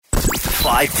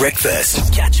5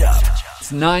 Breakfast. Catch up.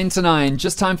 It's 9 to 9.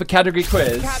 Just time for category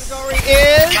quiz. Category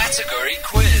is... Category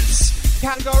quiz.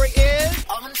 Category is...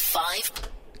 On 5.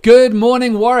 Good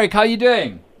morning, Warwick. How are you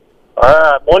doing?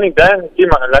 Morning, Dan.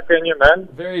 Lucky on you, man.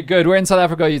 Very good. Where in South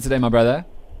Africa are you today, my brother?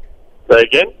 Say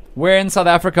again? Where in South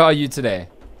Africa are you today?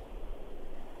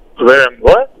 Where am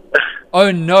what? Oh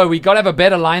no, we gotta have a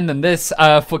better line than this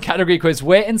for category quiz.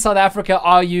 Where in South Africa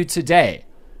are you today?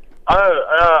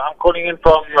 I'm calling in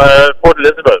from Port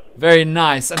Elizabeth. Very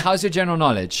nice. And how's your general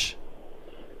knowledge?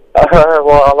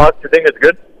 Well, I like to think it's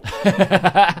good.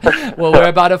 Well, we're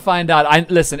about to find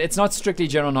out. Listen, it's not strictly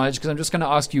general knowledge because I'm just going to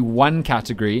ask you one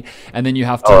category and then you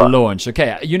have to launch.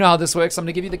 Okay, you know how this works. I'm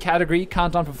going to give you the category,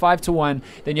 count on from 5 to 1.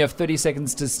 Then you have 30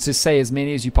 seconds to say as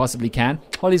many as you possibly can.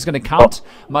 Holly's going to count.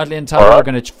 Madly and Tara are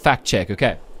going to fact check,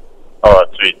 okay? All right,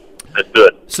 sweet. Let's do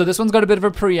it. So this one's got a bit of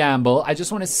a preamble. I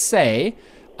just want to say,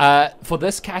 for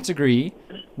this category,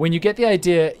 when you get the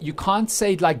idea, you can't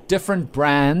say like different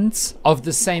brands of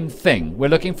the same thing. We're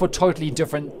looking for totally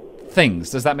different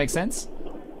things. Does that make sense?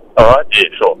 All right, yeah,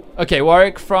 sure. Okay,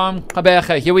 Warwick from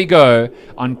Gqeberha, here we go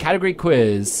on category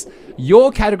quiz. Your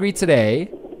category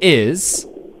today is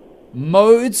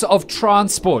modes of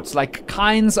transport, like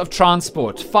kinds of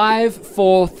transport. 5,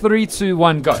 4, 3, 2,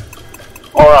 1, go.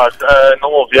 All right,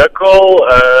 normal vehicle,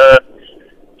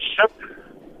 ship,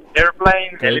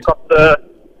 airplane, Good. helicopter,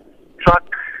 truck,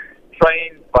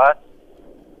 train, bus,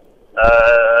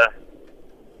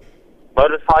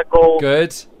 motorcycle,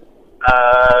 Good.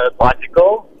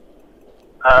 Bicycle,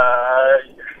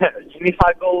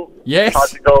 unicycle, Yes.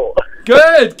 tricycle,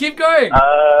 Good. Keep going.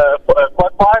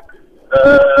 quad bike,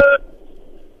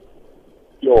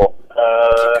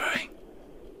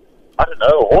 I don't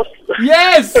know, horse.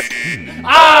 Yes. You're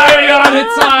out of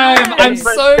time. I'm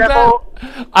so glad.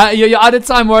 You're out of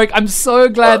time, Warwick. I'm so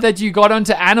glad that you got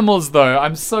onto animals, though.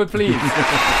 I'm so pleased.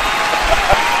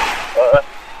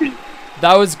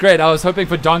 That was great. I was hoping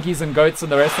for donkeys and goats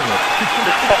and the rest of it.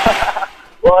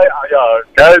 Well,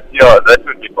 that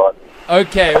would be fun.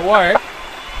 Okay, Warwick.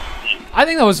 I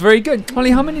think that was very good. Holly,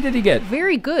 how many did he get?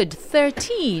 Very good.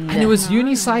 13. And it was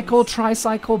unicycle,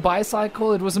 tricycle,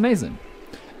 bicycle. It was amazing.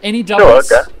 Any doubles?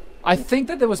 Sure, okay. I think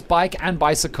that there was bike and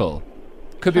bicycle.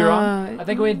 Could be wrong. I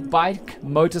think we went bike,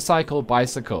 motorcycle,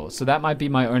 bicycle. So that might be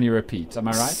my only repeat. Am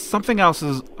I right? Something else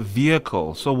is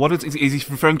vehicle. So what is he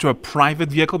referring to a private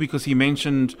vehicle? Because he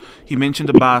mentioned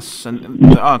a bus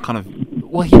and kind of.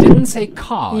 Well, he didn't say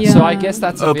car, so I guess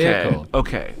that's a vehicle.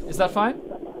 Okay. Is that fine?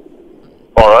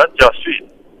 All right, just sweet.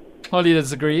 Holly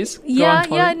disagrees. Go Yeah, on,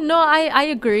 Holly. no, I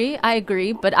agree,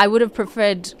 but I would have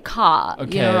preferred car,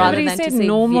 Okay. rather But he than to said say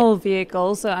normal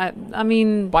vehicle, so I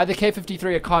mean... By the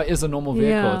K53, a car is a normal vehicle.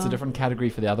 Yeah. It's a different category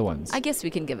for the other ones. I guess we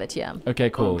can give it, yeah. Okay,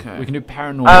 cool. Okay. We can do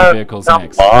paranormal vehicles Come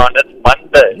next. on, it's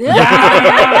Monday.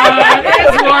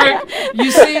 Yes, Warwick. You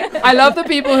see, I love the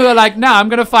people who are like, nah, I'm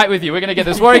going to fight with you. We're going to get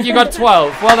this. Warwick, you got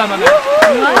 12. Well done, my man.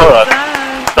 All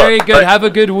right. Very good. Have a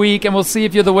good week, and we'll see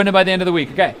if you're the winner by the end of the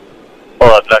week, okay? All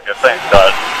right, Lucky. Thanks,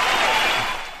 guys.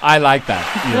 I like that.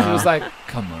 It was like,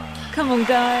 come on. Come on,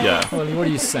 guys. Yeah. Holly, what are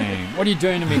you saying? What are you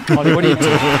doing to me, Holly? What are you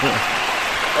doing?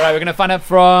 All right, we're going to find out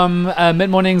from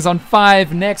Mid-Mornings on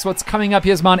 5. Next, what's coming up?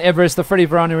 Here's Mount Everest, the Freddie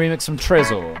Verani remix from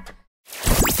Trezor.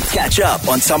 Catch up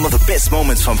on some of the best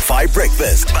moments from 5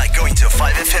 Breakfast by going to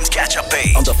 5FM's catch-up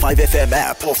page on the 5FM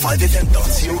app or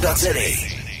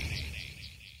 5FM.co.za.